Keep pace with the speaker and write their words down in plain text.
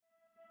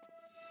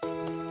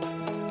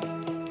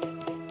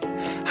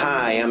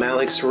Hi, I'm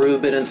Alex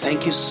Rubin, and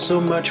thank you so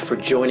much for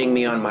joining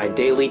me on my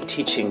daily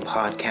teaching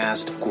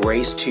podcast,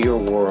 Grace to Your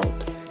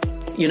World.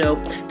 You know,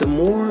 the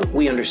more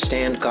we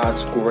understand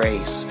God's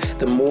grace,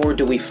 the more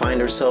do we find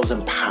ourselves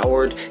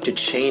empowered to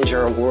change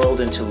our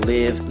world and to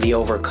live the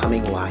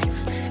overcoming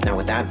life. Now,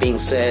 with that being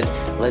said,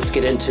 let's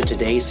get into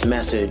today's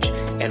message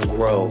and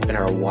grow in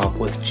our walk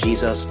with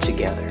Jesus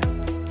together.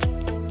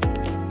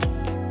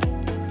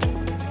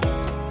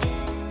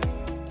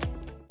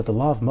 But the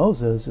law of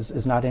Moses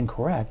is not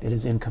incorrect. It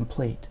is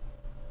incomplete,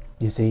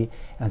 you see.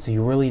 And so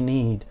you really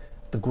need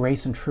the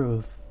grace and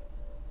truth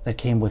that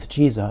came with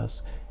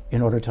Jesus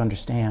in order to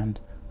understand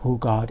who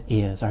God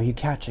is. Are you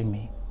catching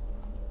me?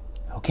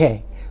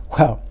 Okay,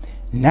 well,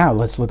 now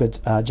let's look at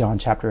John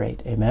chapter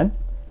 8. Amen?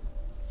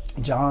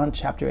 John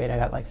chapter 8. I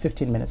got like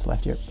 15 minutes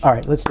left here. All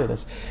right, let's do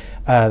this.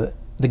 The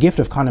gift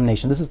of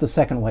condemnation. This is the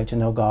second way to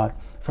know God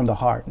from the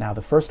heart. Now,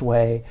 the first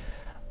way,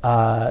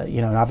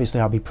 and obviously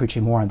I'll be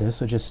preaching more on this,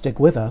 so just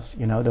stick with us.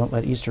 Don't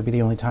let Easter be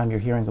the only time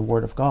you're hearing the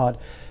Word of God.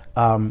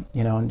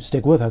 And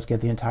stick with us, get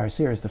the entire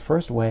series. The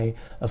first way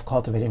of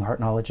cultivating heart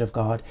knowledge of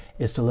God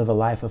is to live a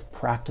life of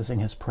practicing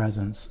His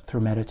presence through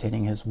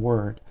meditating His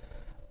Word.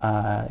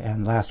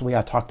 And last week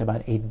I talked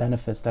about 8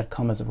 benefits that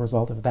come as a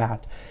result of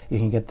that. You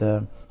can get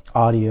the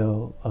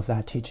audio of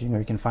that teaching, or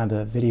you can find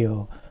the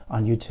video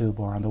on YouTube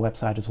or on the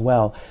website as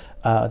well.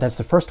 That's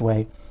the first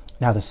way.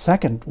 Now, the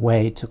second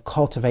way to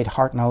cultivate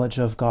heart knowledge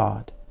of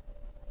God,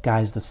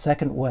 guys, the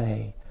second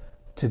way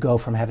to go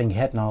from having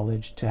head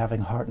knowledge to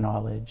having heart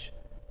knowledge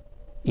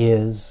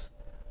is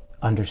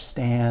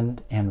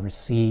understand and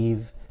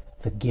receive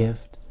the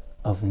gift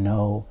of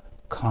no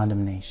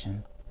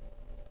condemnation.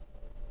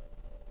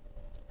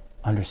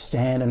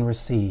 Understand and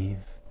receive.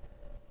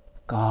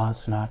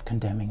 God's not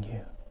condemning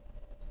you.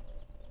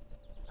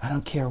 I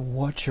don't care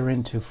what you're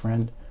into,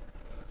 friend.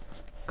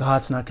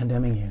 God's not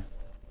condemning you.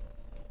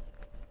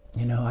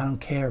 I don't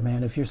care,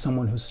 man, if you're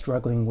someone who's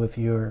struggling with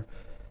your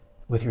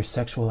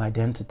sexual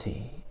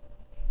identity.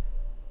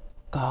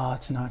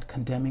 God's not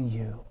condemning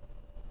you.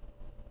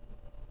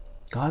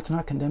 God's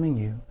not condemning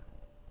you.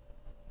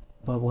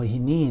 But what He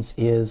needs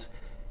is,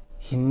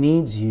 He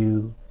needs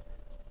you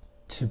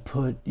to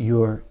put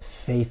your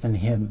faith in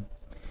Him.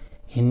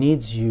 He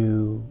needs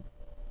you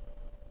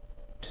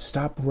to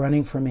stop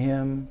running from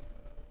Him.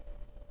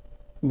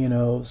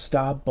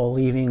 Stop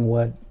believing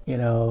what,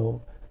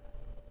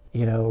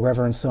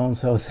 Reverend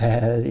so-and-so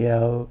said,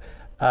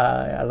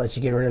 unless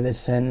you get rid of this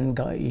sin,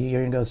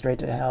 you're going to go straight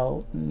to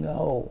hell.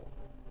 No.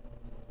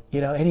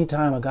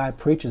 Anytime a guy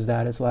preaches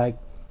that, it's like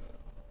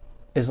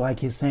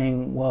he's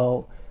saying,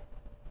 well,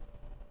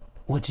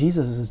 what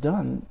Jesus has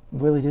done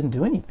really didn't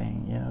do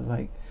anything. It's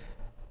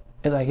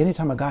like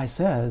anytime a guy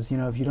says,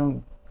 if you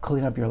don't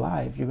clean up your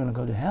life, you're going to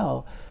go to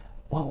hell.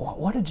 Well,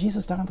 what did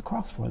Jesus die on the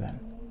cross for then?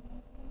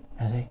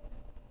 Has He?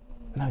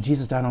 No,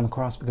 Jesus died on the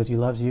cross because He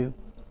loves you.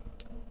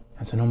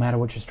 And so no matter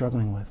what you're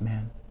struggling with,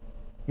 man,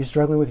 you're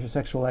struggling with your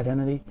sexual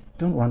identity,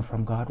 don't run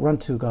from God, run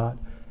to God.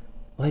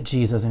 Let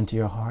Jesus into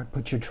your heart.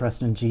 Put your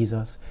trust in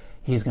Jesus.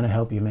 He's going to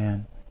help you,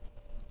 man.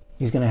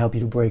 He's going to help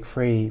you to break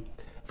free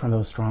from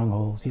those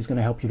strongholds. He's going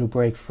to help you to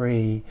break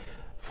free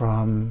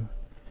from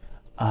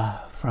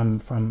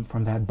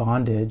that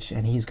bondage,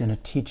 and He's going to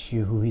teach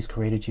you who He's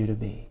created you to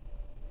be.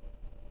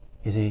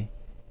 You see,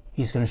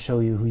 He's going to show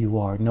you who you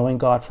are. Knowing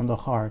God from the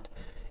heart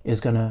is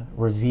going to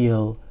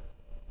reveal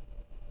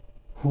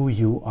who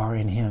you are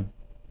in Him.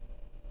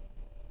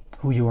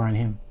 Who you are in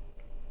Him.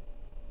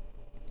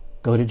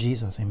 Go to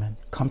Jesus, amen.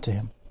 Come to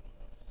Him.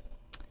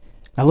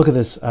 Now look at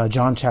this,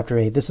 John chapter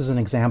 8. This is an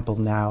example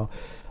now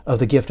of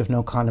the gift of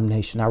no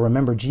condemnation. Now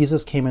remember,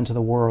 Jesus came into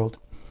the world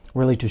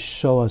really to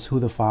show us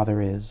who the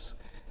Father is,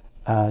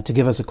 to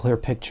give us a clear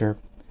picture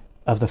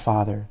of the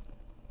Father.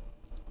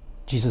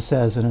 Jesus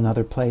says in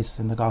another place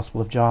in the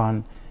Gospel of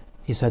John,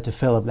 He said to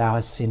Philip, "Thou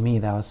hast seen me,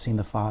 thou hast seen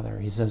the Father."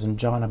 He says in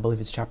John, I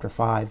believe it's chapter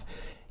 5,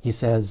 He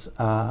says,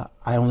 I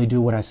only do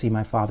what I see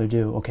my Father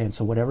do. Okay, and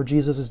so whatever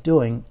Jesus is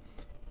doing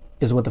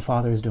is what the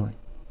Father is doing.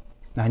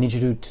 Now I need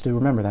you to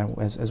remember that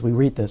as we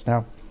read this.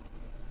 Now,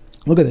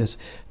 look at this.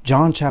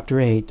 John chapter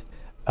 8,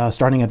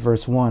 starting at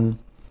verse 1,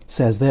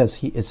 says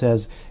this. It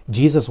says,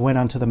 Jesus went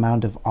unto the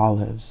Mount of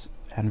Olives.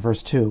 And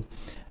verse 2,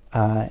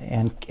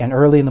 and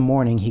early in the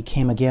morning He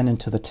came again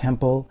into the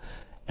temple,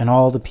 and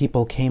all the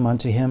people came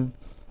unto Him,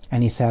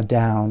 and He sat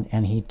down,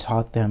 and He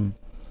taught them.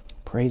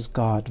 Praise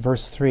God.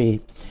 Verse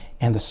 3,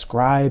 and the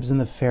scribes and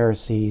the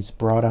Pharisees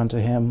brought unto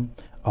Him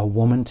a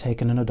woman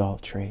taken in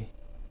adultery.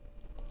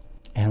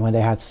 And when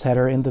they had set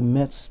her in the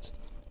midst,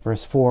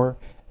 verse 4,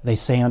 they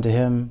say unto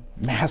Him,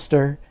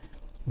 Master,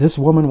 this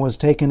woman was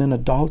taken in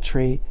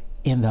adultery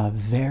in the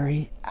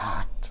very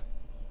act.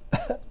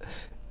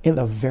 In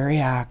the very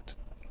act.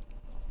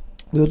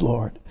 Good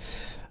Lord.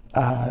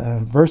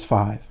 Verse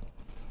 5,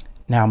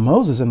 now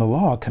Moses in the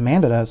law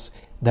commanded us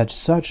that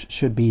such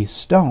should be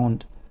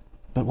stoned,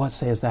 but what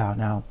sayest thou?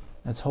 Now,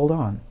 let's hold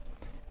on.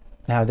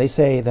 Now, they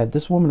say that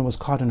this woman was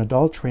caught in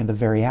adultery in the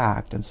very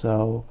act, and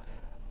so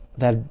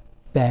that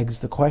begs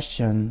the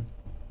question,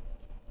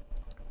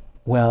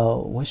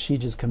 Well, was she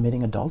just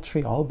committing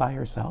adultery all by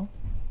herself?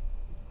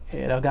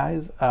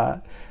 Guys,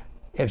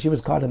 if she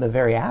was caught in the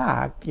very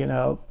act,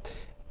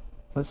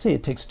 let's see,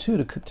 it takes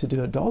two to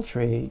do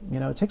adultery.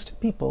 It takes two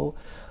people.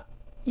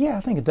 Yeah,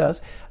 I think it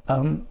does.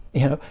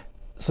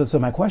 So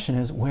my question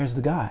is, where's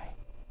the guy?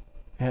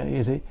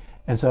 Is he?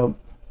 And so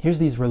here's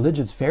these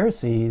religious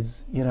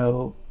Pharisees,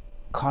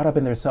 caught up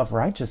in their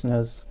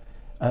self-righteousness,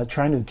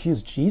 trying to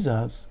accuse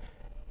Jesus,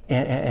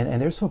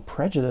 and they're so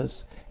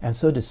prejudiced and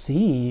so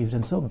deceived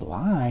and so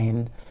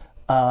blind,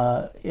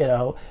 that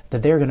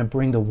they're going to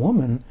bring the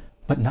woman,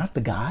 but not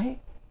the guy.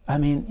 I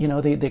mean,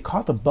 they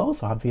caught them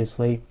both,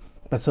 obviously,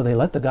 but so they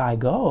let the guy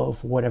go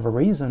for whatever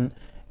reason,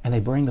 and they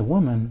bring the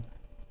woman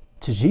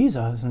to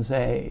Jesus and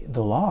say,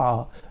 the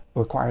law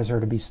requires her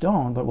to be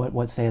stoned, but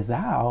what sayest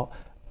thou?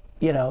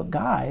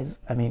 Guys,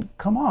 I mean,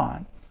 come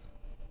on.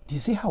 Do you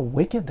see how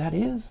wicked that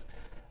is?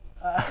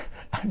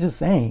 I'm just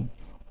saying,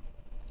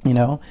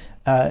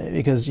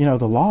 because,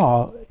 the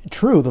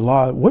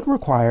law would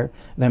require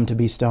them to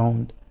be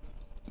stoned,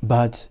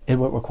 but it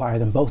would require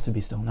them both to be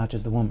stoned, not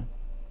just the woman.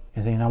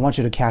 You see, and I want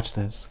you to catch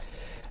this.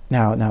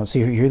 Now,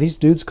 see, here these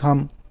dudes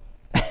come.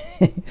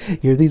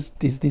 Here these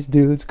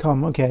dudes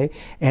come, okay,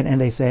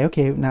 and they say,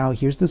 okay, now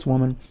here's this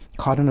woman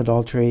caught in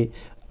adultery.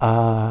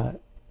 The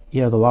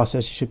law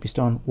says she should be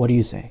stoned. What do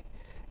you say?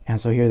 And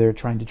so here they're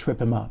trying to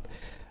trip him up.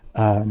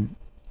 And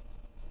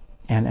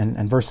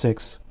verse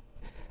 6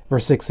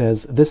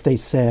 says, this they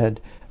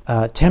said,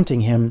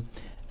 tempting him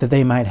that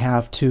they might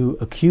have to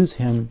accuse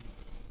him.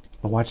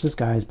 But watch this,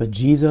 guys. But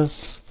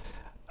Jesus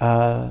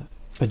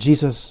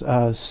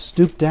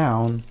stooped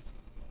down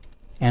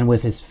and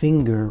with his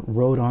finger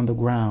wrote on the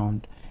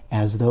ground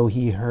as though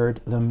he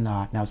heard them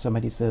not. Now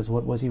somebody says,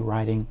 what was he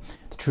writing?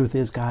 The truth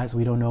is, guys,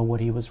 we don't know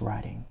what he was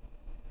writing.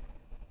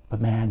 But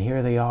man,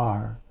 here they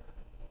are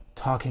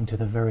talking to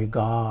the very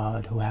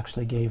God who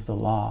actually gave the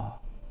law,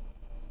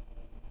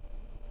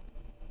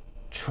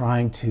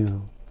 trying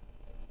to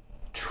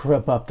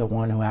trip up the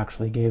one who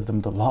actually gave them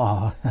the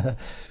law.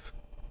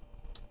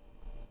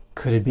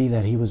 Could it be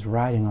that he was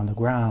writing on the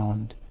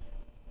ground,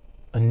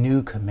 a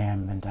new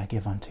commandment I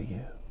give unto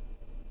you?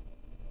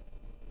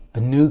 A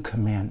new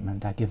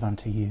commandment I give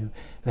unto you,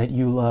 that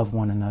you love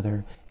one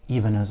another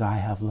even as I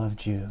have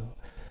loved you.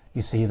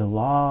 You see, the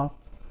law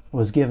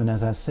was given,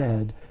 as I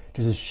said,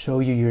 to just show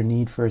you your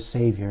need for a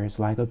Savior. It's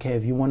like, okay,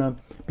 if you want to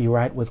be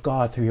right with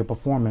God through your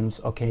performance,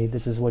 okay,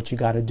 this is what you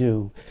got to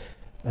do.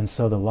 And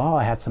so the law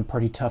had some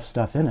pretty tough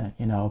stuff in it,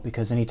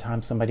 because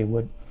anytime somebody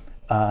would,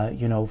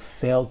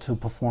 fail to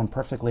perform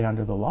perfectly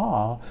under the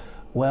law,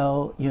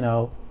 well,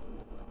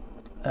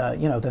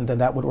 then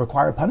that would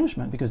require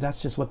punishment, because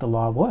that's just what the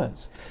law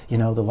was. The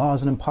law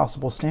is an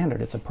impossible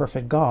standard. It's a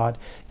perfect God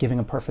giving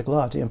a perfect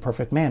law to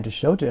imperfect man to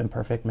show to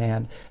imperfect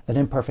man that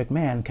imperfect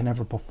man can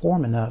never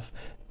perform enough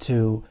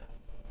to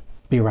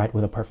be right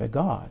with a perfect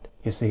God.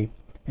 You see,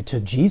 it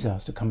took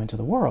Jesus to come into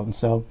the world.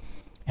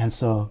 And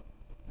so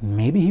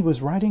maybe he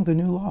was writing the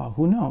new law.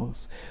 Who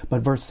knows?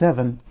 But verse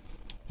 7,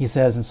 he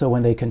says, and so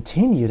when they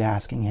continued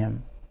asking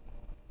him,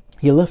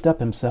 he lifted up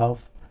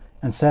himself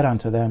and said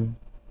unto them,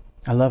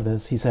 I love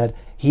this. He said,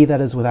 he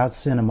that is without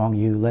sin among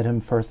you, let him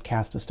first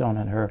cast a stone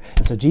at her.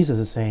 And so Jesus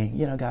is saying,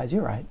 guys,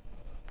 you're right.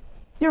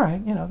 You're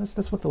right.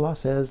 That's what the law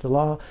says. The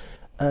law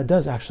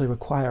does actually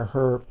require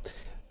her,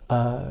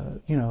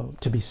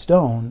 to be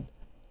stoned.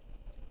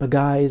 But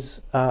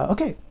guys,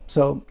 okay,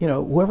 so,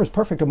 whoever's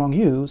perfect among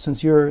you,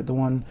 since you're the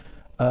one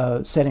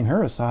setting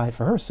her aside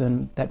for her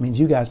sin, that means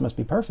you guys must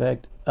be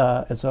perfect.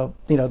 And so,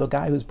 the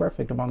guy who's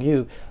perfect among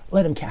you,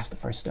 let him cast the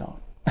first stone.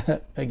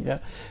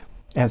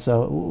 And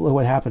so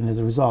what happened as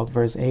a result,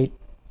 verse 8,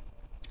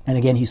 and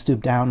again he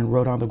stooped down and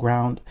wrote on the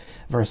ground,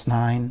 verse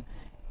 9,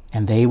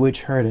 and they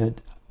which heard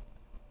it,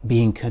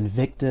 being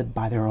convicted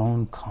by their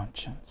own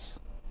conscience.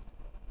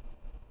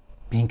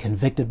 Being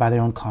convicted by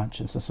their own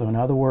conscience. And so in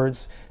other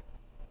words,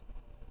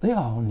 they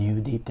all knew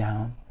deep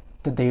down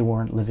that they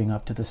weren't living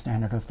up to the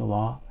standard of the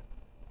law.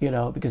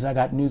 Because I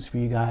got news for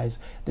you guys.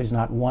 There's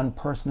not one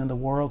person in the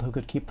world who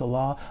could keep the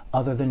law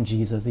other than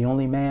Jesus. The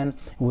only man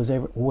who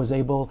was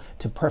able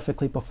to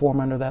perfectly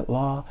perform under that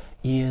law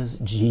is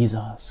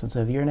Jesus. And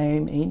so if your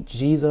name ain't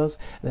Jesus,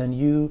 then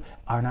you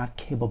are not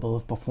capable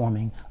of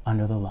performing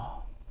under the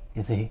law.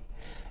 You see?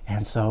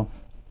 And so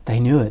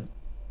they knew it.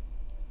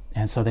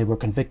 And so they were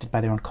convicted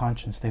by their own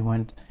conscience. They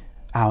went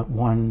out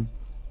one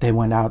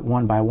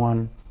by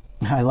one.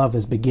 I love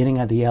this, beginning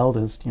at the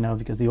eldest,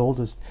 because the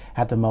oldest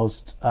had the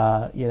most,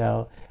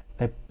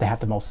 they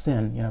had the most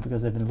sin,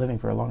 because they've been living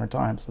for a longer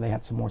time. So they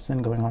had some more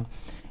sin going on.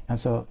 And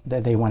so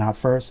they went out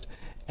first,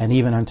 and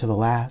even unto the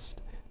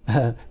last,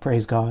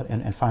 praise God.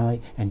 And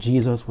finally, and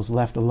Jesus was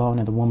left alone,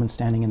 and the woman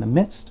standing in the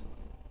midst.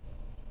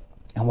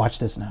 And watch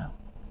this now.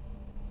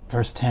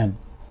 Verse 10.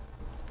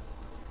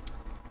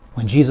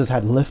 When Jesus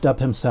had lifted up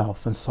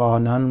himself and saw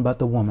none but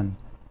the woman,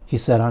 he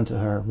said unto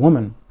her,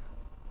 Woman,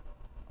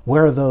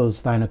 where are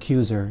those thine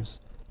accusers?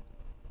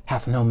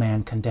 Hath no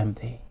man condemned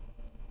thee?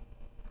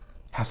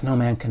 Hath no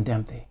man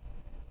condemned thee?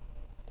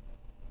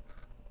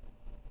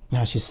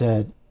 Now she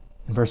said,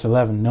 in verse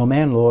 11, No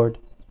man, Lord.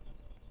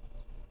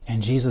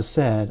 And Jesus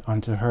said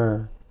unto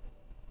her,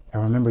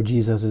 and remember,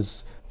 Jesus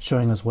is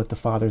showing us what the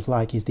Father's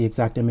like. He's the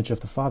exact image of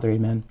the Father,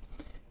 amen.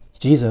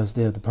 Jesus,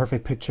 the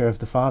perfect picture of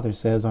the Father,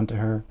 says unto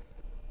her,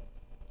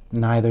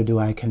 neither do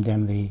I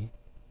condemn thee.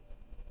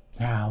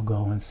 Now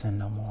go and sin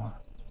no more.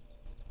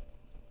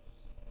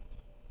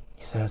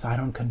 He says, I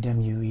don't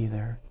condemn you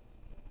either.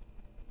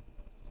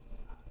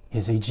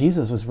 You see,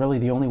 Jesus was really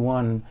the only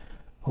one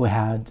who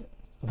had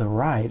the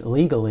right,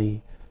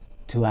 legally,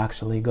 to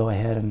actually go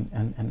ahead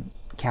and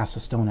cast a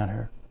stone at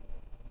her.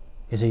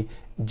 You see,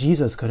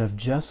 Jesus could have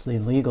justly,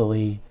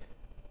 legally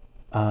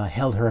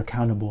held her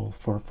accountable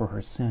for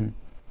her sin.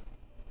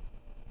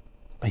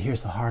 But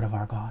here's the heart of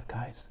our God,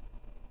 guys.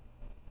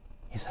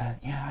 He said,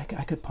 yeah,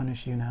 I could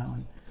punish you now.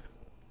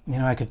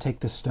 And, I could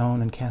take this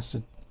stone and cast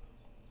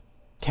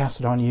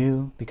it on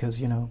you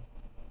because,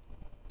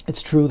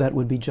 it's true that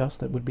would be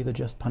just. That would be the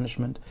just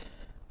punishment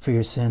for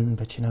your sin.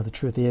 But, the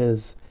truth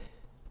is,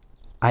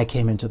 I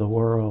came into the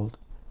world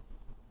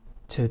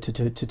to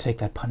take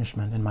that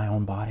punishment in my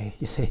own body,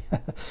 you see.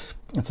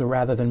 And so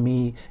rather than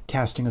me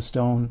casting a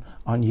stone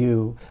on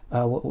you,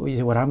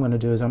 what I'm going to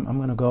do is I'm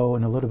going to go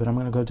in a little bit, I'm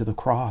going to go to the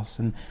cross,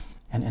 and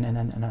on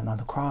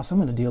the cross I'm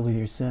going to deal with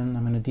your sin.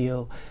 I'm going to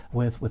deal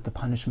with the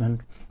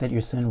punishment that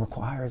your sin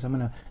requires. I'm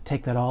going to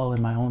take that all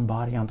in my own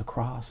body on the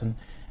cross, and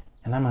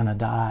I'm going to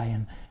die,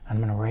 and I'm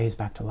going to raise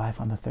back to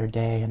life on the third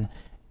day, and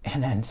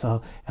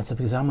so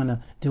because I'm going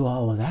to do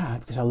all of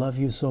that, because I love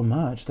you so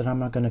much that I'm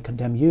not going to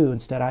condemn you.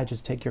 Instead, I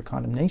just take your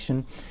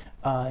condemnation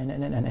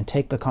and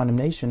take the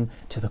condemnation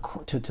to the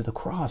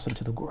cross and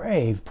to the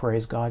grave.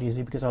 Praise God, you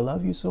see, because I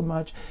love you so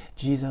much.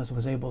 Jesus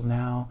was able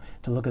now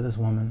to look at this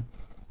woman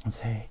and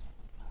say,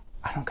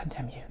 I don't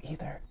condemn you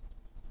either.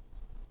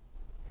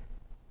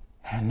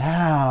 And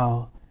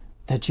now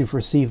that you've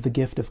received the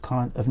gift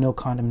of no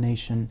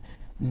condemnation,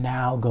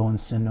 now go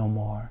and sin no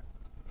more.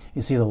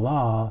 You see, the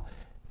law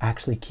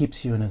actually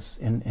keeps you in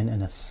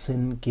a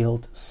sin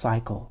guilt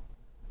cycle.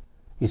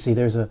 You see,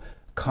 there's a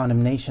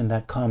condemnation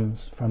that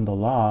comes from the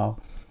law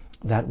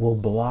that will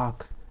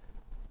block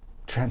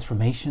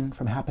transformation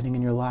from happening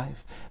in your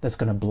life, that's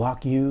going to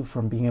block you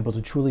from being able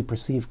to truly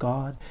perceive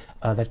God.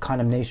 That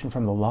condemnation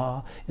from the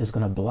law is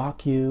going to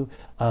block you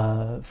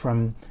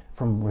from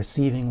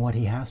receiving what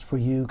he has for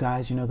you.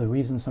 Guys, the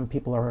reason some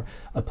people are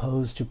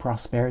opposed to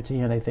prosperity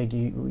and they think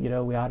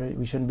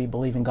we shouldn't be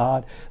believing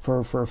God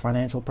for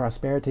financial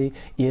prosperity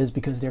is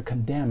because they're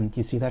condemned.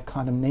 You see, that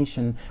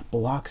condemnation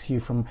blocks you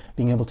from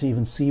being able to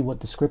even see what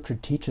the scripture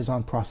teaches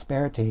on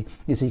prosperity.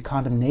 You see,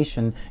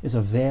 condemnation is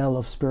a veil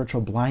of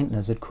spiritual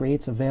blindness. It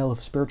creates a veil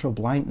of spiritual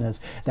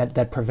blindness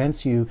that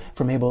prevents you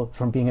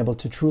from being able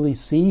to truly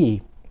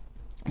see.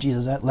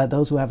 Jesus said, let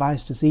those who have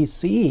eyes to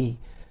see,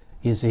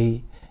 you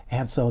see.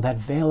 And so that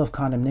veil of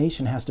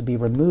condemnation has to be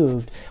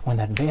removed. When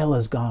that veil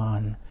is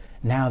gone,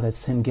 now that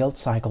sin guilt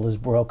cycle is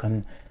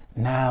broken,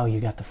 now you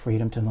got the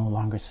freedom to no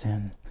longer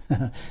sin.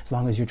 As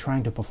long as you're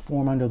trying to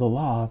perform under the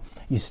law,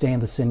 you stay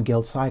in the sin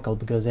guilt cycle,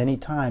 because any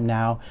time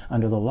now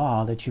under the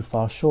law that you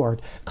fall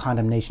short,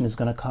 condemnation is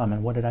going to come.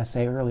 And what did I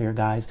say earlier,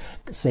 guys?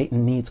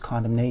 Satan needs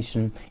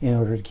condemnation in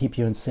order to keep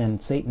you in sin.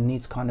 Satan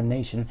needs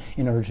condemnation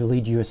in order to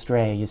lead you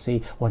astray. You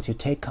see, once you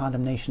take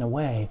condemnation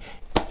away,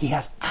 he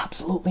has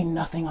absolutely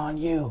nothing on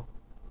you.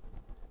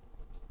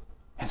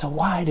 And so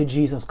why did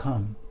Jesus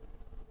come?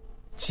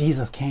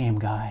 Jesus came,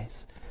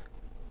 guys,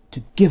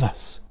 to give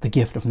us the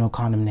gift of no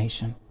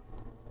condemnation.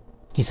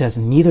 He says,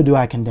 neither do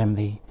I condemn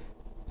thee.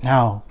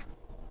 Now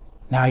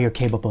you're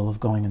capable of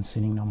going and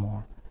sinning no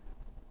more.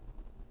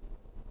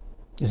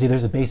 You see,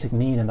 there's a basic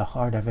need in the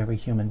heart of every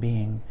human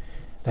being.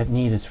 That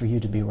need is for you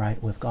to be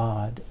right with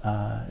God.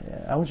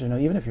 I want you to know,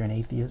 even if you're an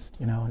atheist,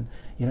 and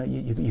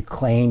you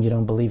claim you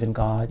don't believe in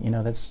God,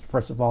 that's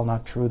first of all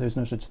not true. There's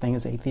no such thing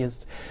as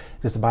atheists,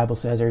 because the Bible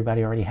says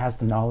everybody already has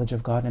the knowledge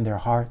of God in their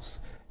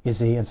hearts, you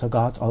see, and so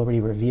God's already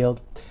revealed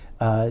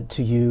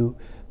to you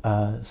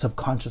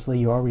subconsciously.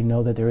 You already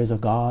know that there is a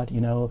God.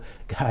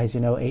 Guys,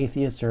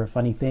 atheists are a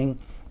funny thing.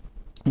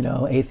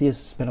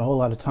 Atheists spend a whole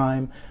lot of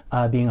time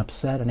being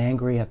upset and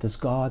angry at this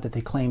God that they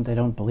claim they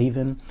don't believe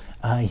in.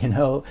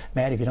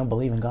 Man, if you don't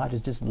believe in God,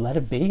 just let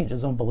it be.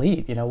 Just don't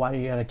believe. Why do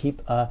you gotta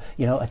keep,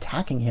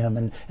 attacking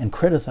him and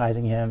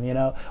criticizing him?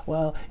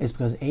 Well, it's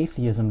because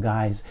atheism,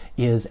 guys,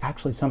 is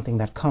actually something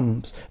that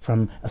comes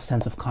from a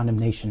sense of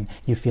condemnation.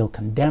 You feel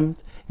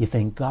condemned. You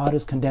think God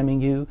is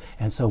condemning you,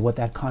 and so what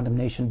that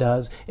condemnation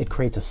does, it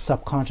creates a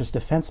subconscious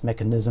defense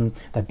mechanism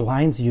that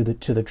blinds you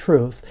to the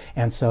truth.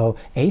 And so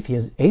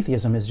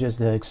atheism is just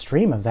the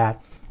extreme of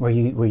that, where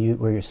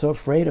you're so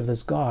afraid of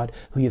this God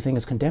who you think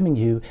is condemning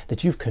you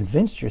that you've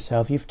convinced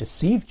yourself, you've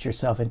deceived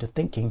yourself into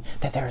thinking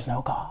that there is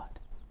no God.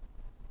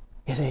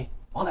 You see,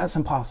 well, that's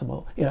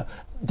impossible.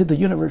 Did the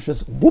universe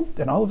just whoop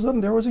and all of a sudden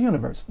there was a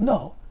universe?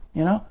 No,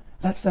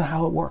 that's not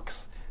how it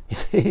works. You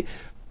see,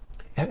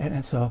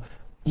 and so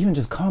even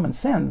just common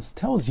sense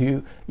tells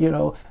you,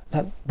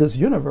 that this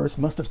universe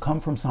must have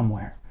come from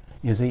somewhere,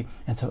 you see.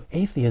 And so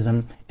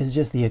atheism is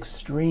just the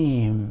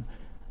extreme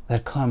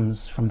that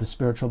comes from the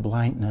spiritual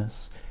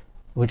blindness,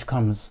 which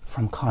comes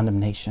from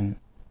condemnation.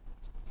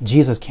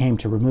 Jesus came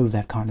to remove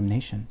that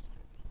condemnation.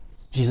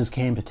 Jesus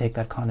came to take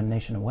that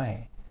condemnation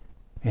away.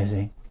 You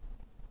see?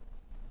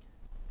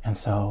 And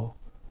so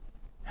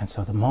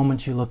the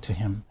moment you look to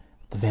him,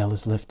 the veil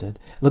is lifted.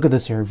 Look at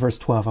this here, verse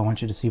 12. I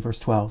want you to see verse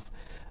 12.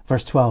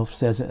 Verse 12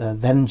 says,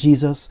 Then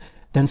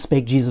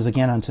spake Jesus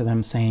again unto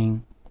them,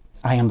 saying,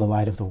 I am the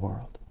light of the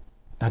world.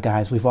 Now,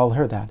 guys, we've all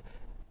heard that.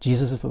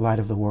 Jesus is the light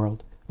of the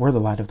world. We're the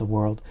light of the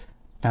world.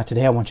 Now,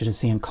 today I want you to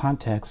see in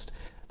context,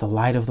 the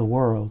light of the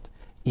world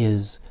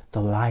is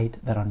the light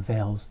that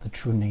unveils the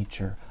true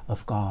nature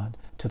of God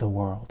to the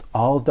world.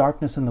 All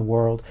darkness in the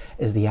world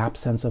is the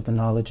absence of the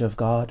knowledge of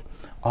God.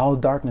 All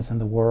darkness in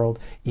the world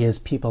is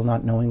people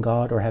not knowing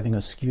God or having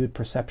a skewed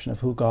perception of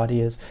who God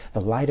is. The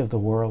light of the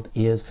world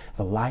is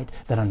the light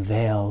that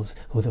unveils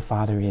who the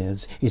Father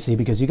is. You see,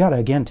 because you got to,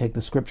 again, take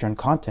the scripture in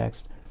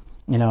context.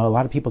 You know, a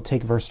lot of people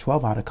take verse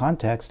 12 out of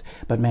context,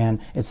 but man,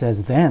 it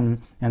says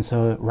then, and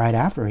so right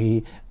after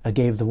he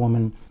gave the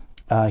woman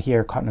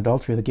here caught in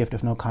adultery the gift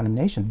of no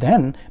condemnation,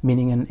 then,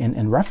 meaning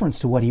in reference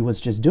to what he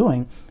was just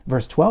doing,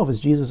 verse 12 is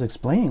Jesus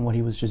explaining what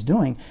he was just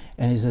doing,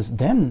 and he says,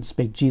 then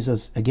spake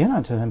Jesus again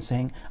unto them,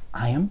 saying,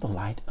 I am the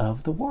light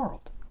of the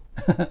world.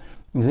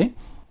 You see?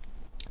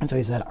 And so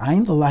he said, I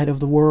am the light of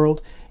the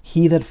world.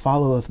 He that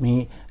followeth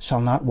me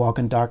shall not walk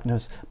in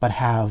darkness, but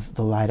have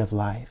the light of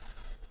life.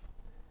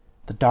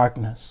 The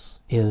darkness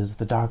is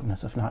the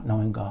darkness of not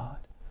knowing God,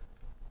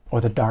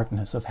 or the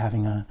darkness of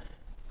having a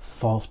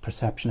false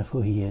perception of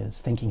who he is,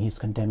 thinking he's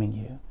condemning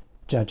you,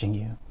 judging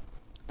you.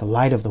 The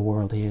light of the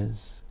world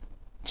is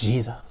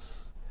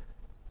Jesus.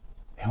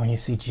 And when you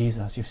see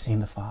Jesus, you've seen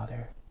the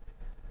Father.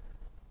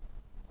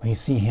 When you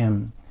see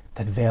him,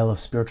 that veil of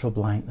spiritual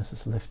blindness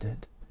is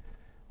lifted.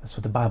 That's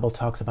what the Bible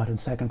talks about in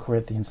 2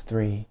 Corinthians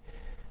 3.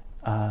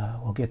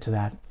 We'll get to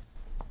that.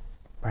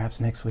 Perhaps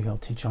next week I'll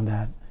teach on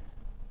that.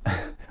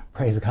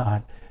 Praise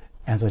God.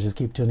 And so just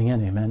keep tuning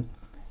in, amen.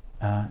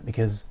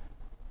 Because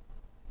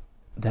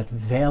that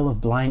veil of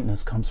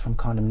blindness comes from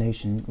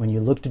condemnation. When you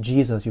look to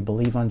Jesus, you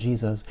believe on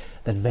Jesus,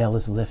 that veil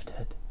is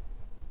lifted.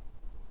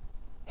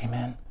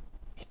 Amen.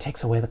 He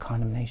takes away the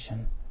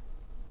condemnation.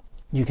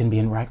 You can be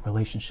in right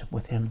relationship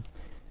with him.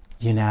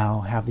 You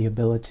now have the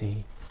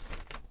ability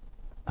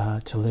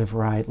to live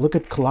right. Look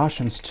at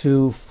Colossians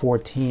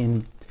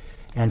 2:14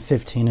 and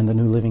 15 in the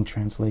New Living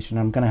Translation.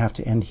 I'm going to have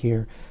to end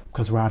here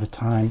because we're out of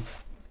time.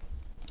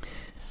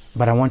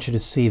 But I want you to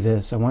see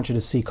this. I want you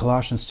to see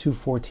Colossians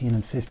 2:14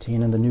 and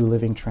 15 in the New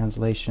Living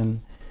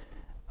Translation.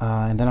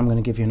 And then I'm going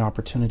to give you an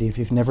opportunity. If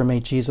you've never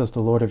made Jesus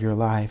the Lord of your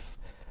life,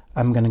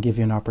 I'm going to give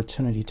you an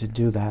opportunity to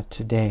do that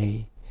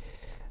today.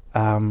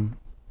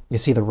 You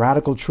see, the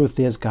radical truth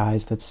is,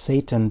 guys, that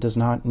Satan does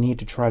not need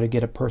to try to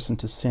get a person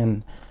to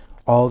sin.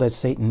 All that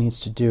Satan needs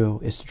to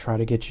do is to try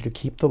to get you to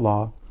keep the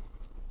law.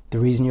 The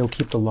reason you'll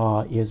keep the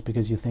law is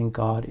because you think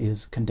God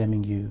is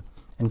condemning you,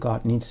 and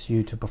God needs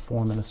you to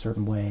perform in a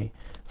certain way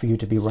for you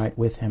to be right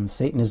with him.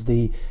 Satan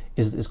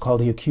is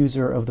called the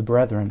accuser of the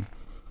brethren,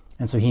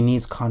 and so he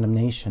needs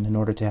condemnation in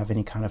order to have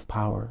any kind of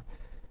power.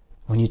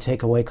 When you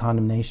take away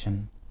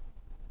condemnation,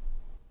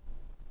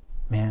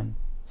 man,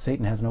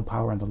 Satan has no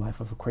power in the life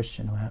of a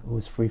Christian who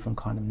is free from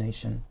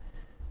condemnation.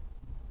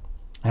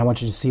 And I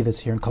want you to see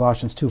this here in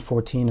Colossians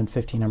 2:14 and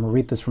 15. I'm going to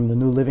read this from the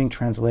New Living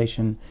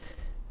Translation.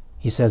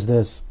 He says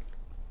this.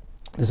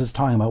 This is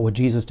talking about what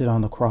Jesus did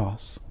on the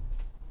cross.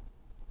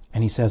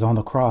 And he says on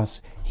the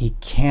cross, he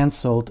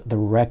canceled the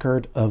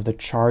record of the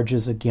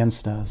charges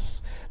against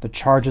us. The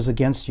charges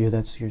against you,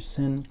 that's your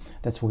sin.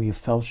 That's where you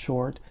fell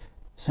short.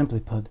 Simply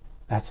put,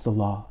 that's the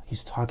law.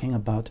 He's talking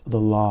about the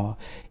law.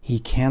 He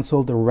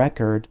canceled the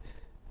record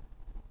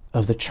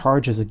of the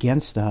charges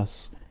against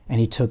us, and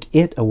he took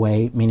it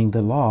away, meaning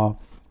the law,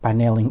 by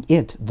nailing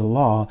it, the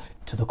law,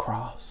 to the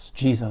cross.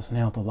 Jesus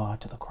nailed the law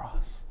to the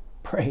cross.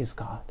 Praise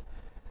God.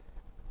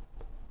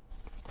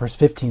 Verse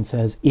 15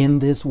 says, in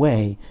this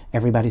way,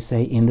 everybody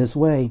say, in this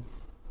way,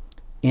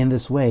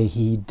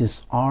 he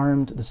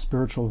disarmed the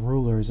spiritual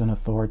rulers and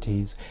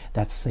authorities.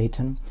 That's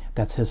Satan.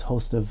 That's his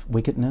host of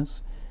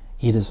wickedness.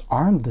 He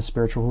disarmed the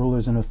spiritual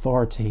rulers and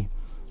authority.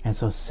 And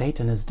so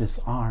Satan is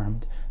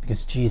disarmed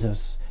because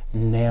Jesus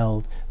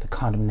nailed the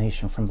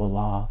condemnation from the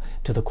law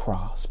to the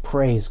cross.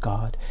 Praise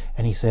God.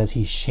 And he says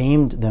he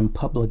shamed them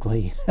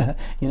publicly.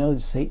 You know,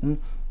 Satan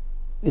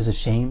is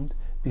ashamed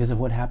because of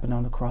what happened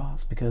on the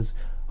cross, because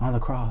on the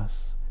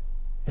cross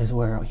is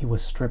where he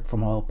was stripped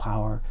from all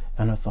power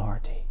and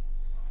authority.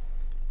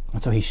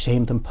 And so he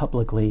shamed them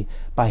publicly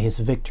by his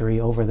victory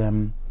over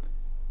them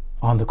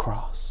on the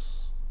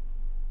cross.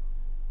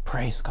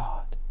 Praise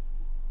God.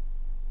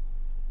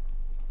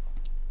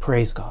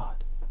 Praise God.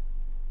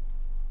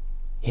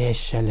 I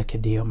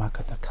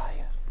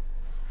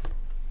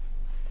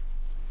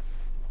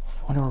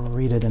want to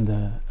read it in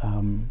the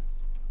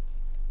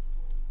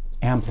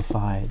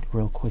Amplified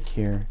real quick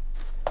here.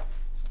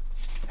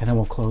 And then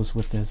we'll close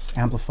with this.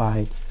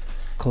 Amplified,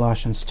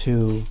 Colossians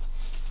 2,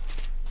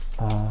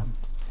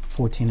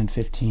 14 and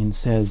 15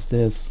 says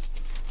this.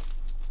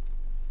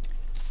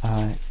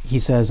 he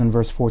says in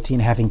verse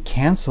 14, having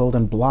canceled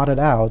and blotted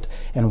out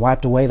and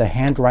wiped away the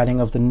handwriting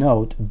of the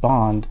note,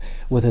 bond,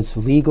 with its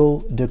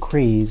legal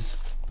decrees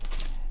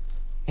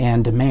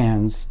and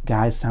demands,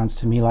 guys, sounds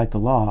to me like the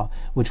law,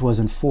 which was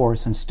in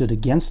force and stood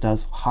against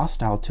us,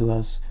 hostile to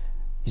us.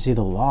 You see,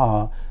 the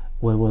law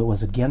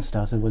was against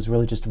us. It was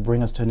really just to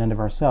bring us to an end of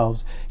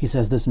ourselves. He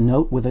says this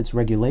note with its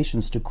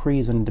regulations,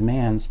 decrees, and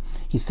demands,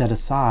 he set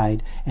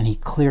aside and he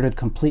cleared it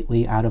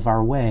completely out of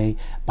our way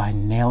by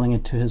nailing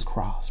it to his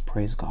cross.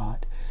 Praise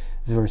God.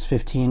 Verse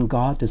 15,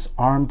 God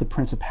disarmed the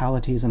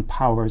principalities and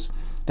powers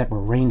that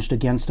were ranged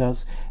against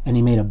us, and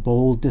he made a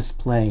bold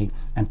display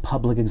and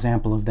public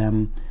example of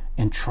them,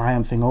 and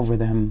triumphing over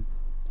them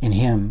in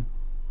him,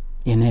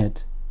 in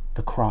it,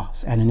 the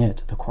cross, and in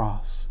it, the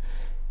cross.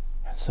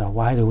 And so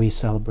why do we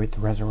celebrate the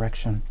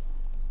resurrection?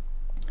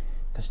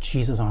 Because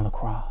Jesus on the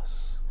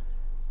cross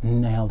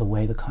nailed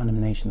away the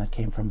condemnation that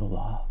came from the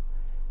law.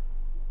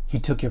 He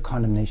took your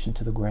condemnation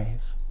to the grave.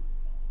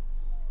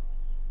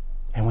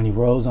 And when he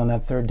rose on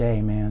that third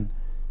day, man,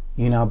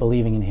 you now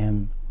believing in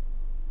him.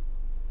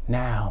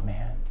 Now,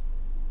 man,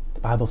 the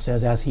Bible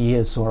says, as he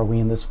is, so are we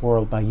in this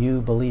world. By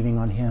you believing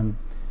on him,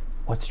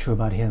 what's true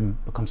about him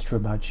becomes true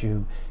about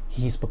you.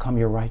 He's become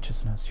your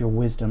righteousness, your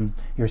wisdom,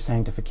 your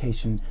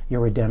sanctification,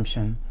 your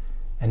redemption.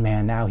 And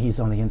man, now he's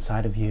on the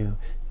inside of you,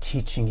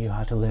 teaching you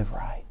how to live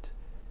right.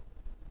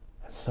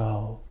 And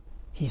so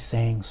he's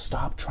saying,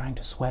 stop trying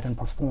to sweat and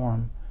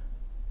perform.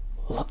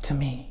 Look to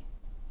me.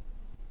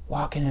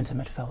 Walk in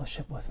intimate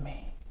fellowship with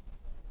me.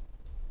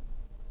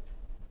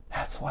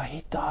 That's why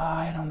he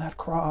died on that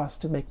cross,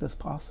 to make this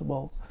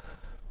possible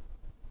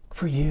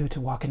for you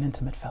to walk in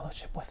intimate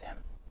fellowship with him.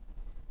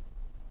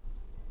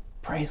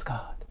 Praise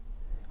God.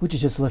 Would you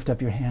just lift up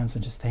your hands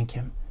and just thank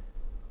him?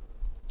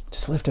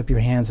 Just lift up your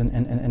hands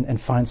and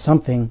find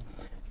something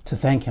to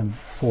thank him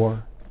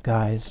for,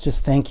 guys.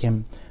 Just thank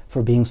him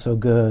for being so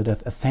good. A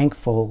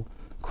thankful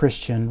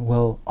Christian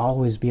will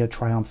always be a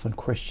triumphant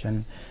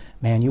Christian.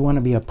 Man, you want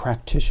to be a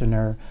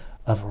practitioner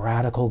of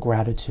radical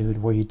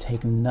gratitude where you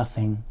take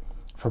nothing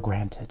for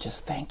granted.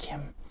 Just thank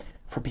him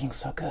for being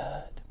so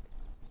good.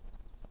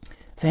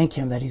 Thank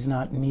him that he's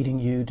not needing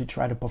you to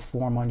try to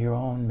perform on your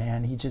own,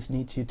 man. He just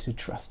needs you to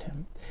trust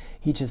him.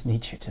 He just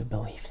needs you to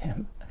believe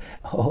him.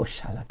 Oh,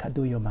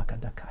 shalakaduyo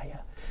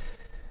makadakaya.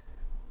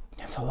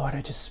 And so, Lord,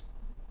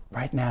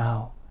 right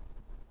now,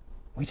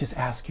 we just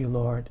ask you,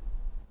 Lord,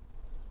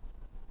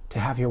 to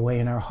have your way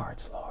in our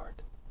hearts,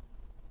 Lord.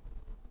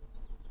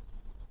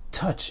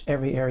 Touch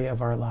every area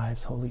of our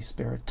lives, Holy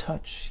Spirit.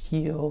 Touch,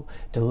 heal,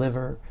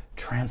 deliver,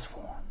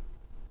 transform.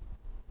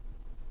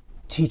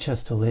 Teach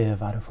us to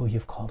live out of who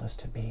you've called us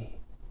to be.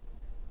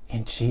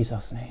 In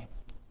Jesus' name.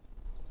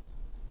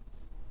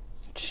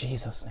 In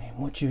Jesus' name.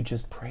 Would you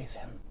just praise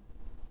him?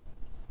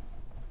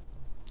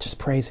 Just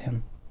praise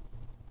him.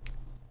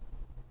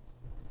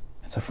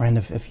 And so, friend,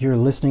 if you're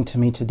listening to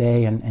me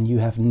today and you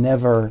have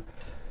never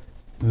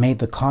made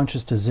the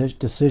conscious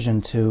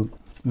decision to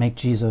make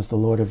Jesus the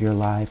Lord of your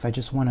life, I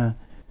just want to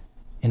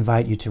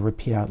invite you to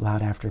repeat out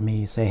loud after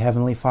me. Say,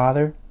 Heavenly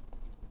Father,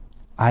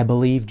 I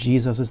believe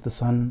Jesus is the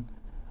Son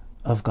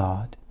of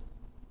God.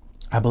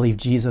 I believe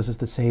Jesus is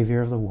the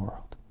Savior of the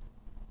world.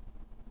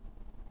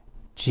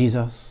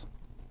 Jesus,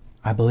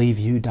 I believe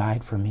you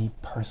died for me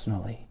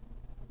personally.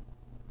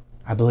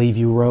 I believe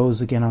you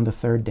rose again on the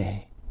third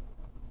day.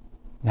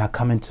 Now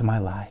come into my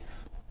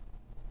life.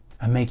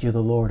 I make you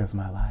the Lord of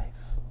my life.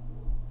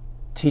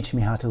 Teach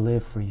me how to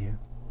live for you.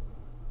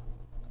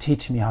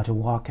 Teach me how to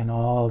walk in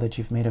all that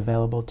you've made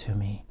available to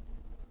me.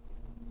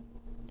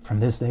 From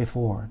this day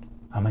forward,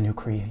 I'm a new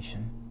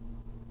creation.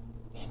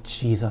 In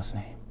Jesus'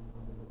 name,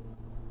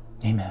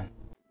 amen.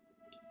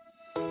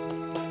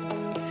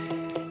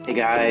 Hey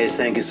guys,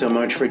 thank you so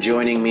much for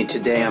joining me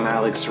today. I'm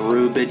Alex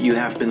Rubit. You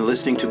have been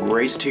listening to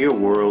Grace to Your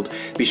World.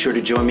 Be sure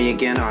to join me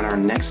again on our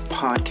next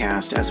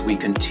podcast as we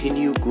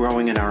continue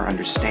growing in our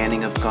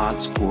understanding of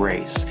God's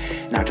grace.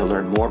 Now, to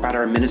learn more about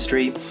our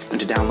ministry and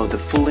to download the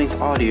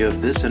full-length audio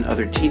of this and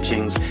other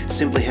teachings,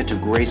 simply head to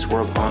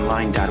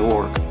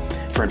graceworldonline.org.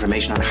 For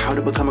information on how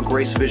to become a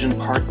Grace Vision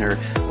partner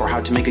or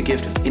how to make a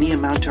gift of any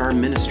amount to our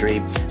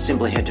ministry,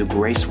 simply head to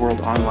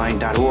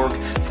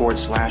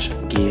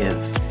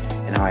graceworldonline.org/give.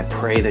 And now I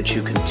pray that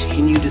you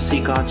continue to see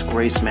God's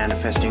grace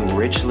manifesting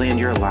richly in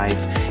your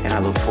life, and I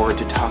look forward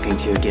to talking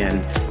to you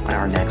again on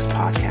our next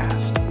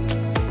podcast.